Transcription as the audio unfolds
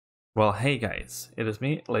Well, hey guys, it is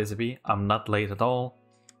me, LazyB. I'm not late at all,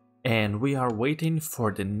 and we are waiting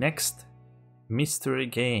for the next mystery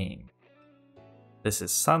game. This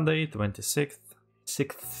is Sunday, 26th.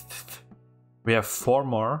 6th. We have 4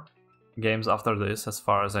 more games after this, as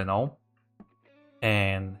far as I know,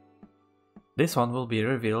 and this one will be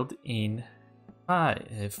revealed in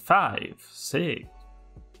 5, 6,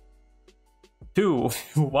 2,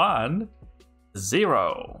 1,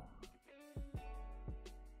 0.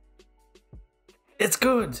 It's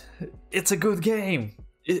good. It's a good game.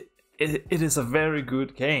 It is a very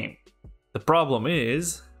good game. The problem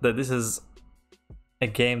is that this is a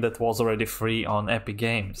game that was already free on Epic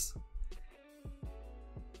Games.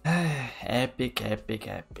 Epic.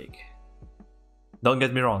 Don't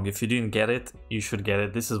get me wrong. If you didn't get it, you should get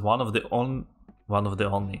it. This is one of the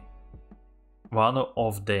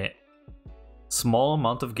small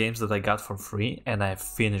amount of games that I got for free, and I've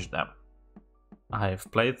finished them. I've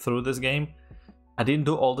played through this game. I didn't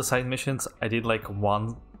do all the side missions. I did like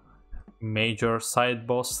one major side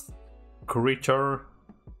boss creature,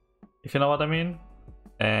 if you know what I mean.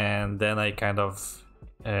 And then I kind of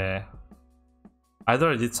either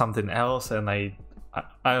I did something else and I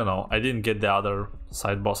don't know. I didn't get the other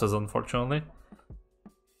side bosses, unfortunately.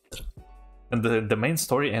 And the main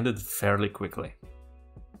story ended fairly quickly.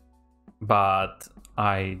 But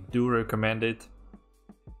I do recommend it.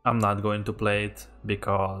 I'm not going to play it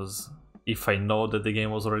because if I know that the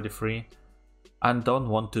game was already free, I don't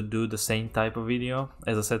want to do the same type of video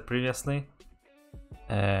as I said previously.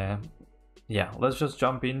 Yeah, let's just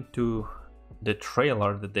jump into the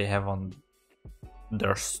trailer that they have on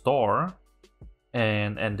their store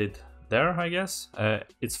and end it there, I guess.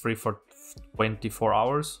 It's free for 24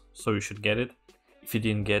 hours, so you should get it if you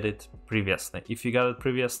didn't get it previously. If you got it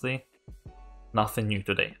previously, nothing new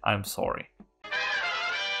today. I'm sorry.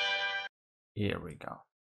 Here we go.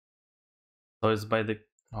 So it's by the...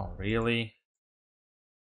 Oh, really?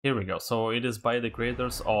 Here we go. So it is by the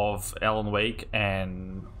creators of Alan Wake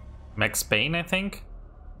and Max Payne, I think.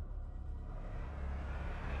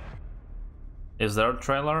 Is there a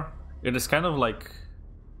trailer? It is kind of like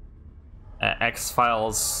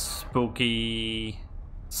X-Files spooky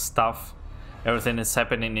stuff. Everything is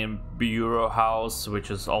happening in Bureau House,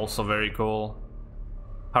 which is also very cool.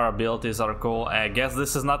 Her abilities are cool. I guess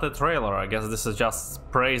this is not a trailer. I guess this is just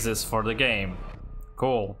praises for the game.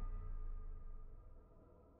 Cool.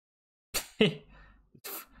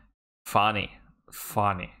 Funny.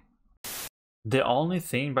 The only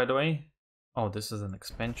thing, by the way... Oh, this is an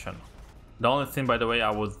expansion. The only thing, by the way,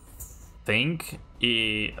 I would think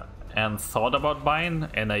and thought about buying,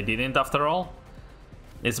 and I didn't after all,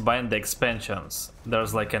 is buying the expansions.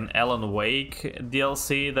 There's like an Alan Wake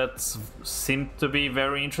DLC that seemed to be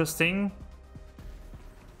very interesting,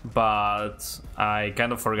 but I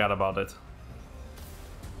kind of forgot about it.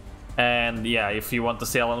 And yeah, if you want to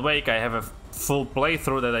see Alan Wake, I have a full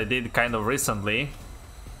playthrough that I did kind of recently,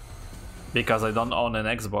 because I don't own an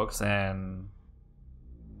Xbox and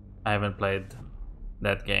I haven't played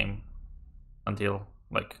that game until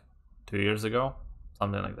like 2 years ago,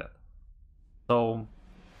 something like that. So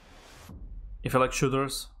if you like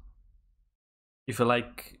shooters, if you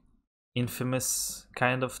like infamous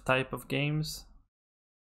kind of type of games,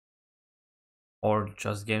 or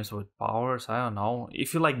just games with powers, I don't know.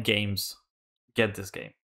 If you like games, get this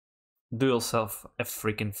game. Do yourself a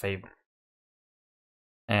freaking favor.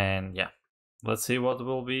 And yeah, let's see what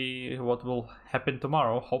will happen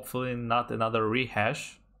tomorrow. Hopefully not another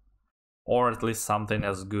rehash, or at least something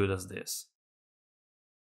as good as this.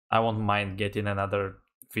 I won't mind getting another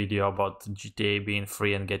video about GTA being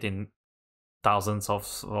free and getting thousands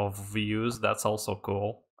of views. That's also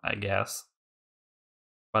cool, I guess.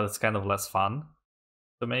 But it's kind of less fun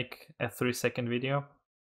to make a 3-second video.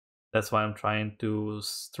 That's why I'm trying to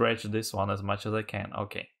stretch this one as much as I can.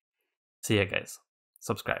 Okay. See ya, guys.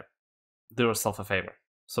 Subscribe. Do yourself a favor.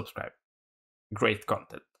 Subscribe. Great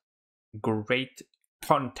content. Great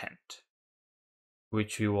content.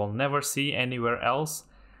 Which you will never see anywhere else.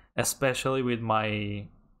 Especially with my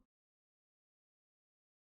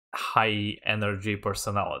high energy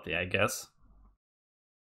personality, I guess.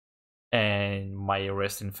 And my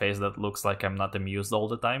resting face that looks like I'm not amused all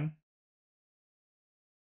the time.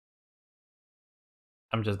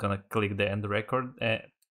 I'm just gonna click the end record.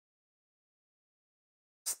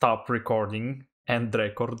 Stop recording. End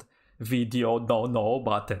record. Video no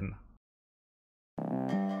button.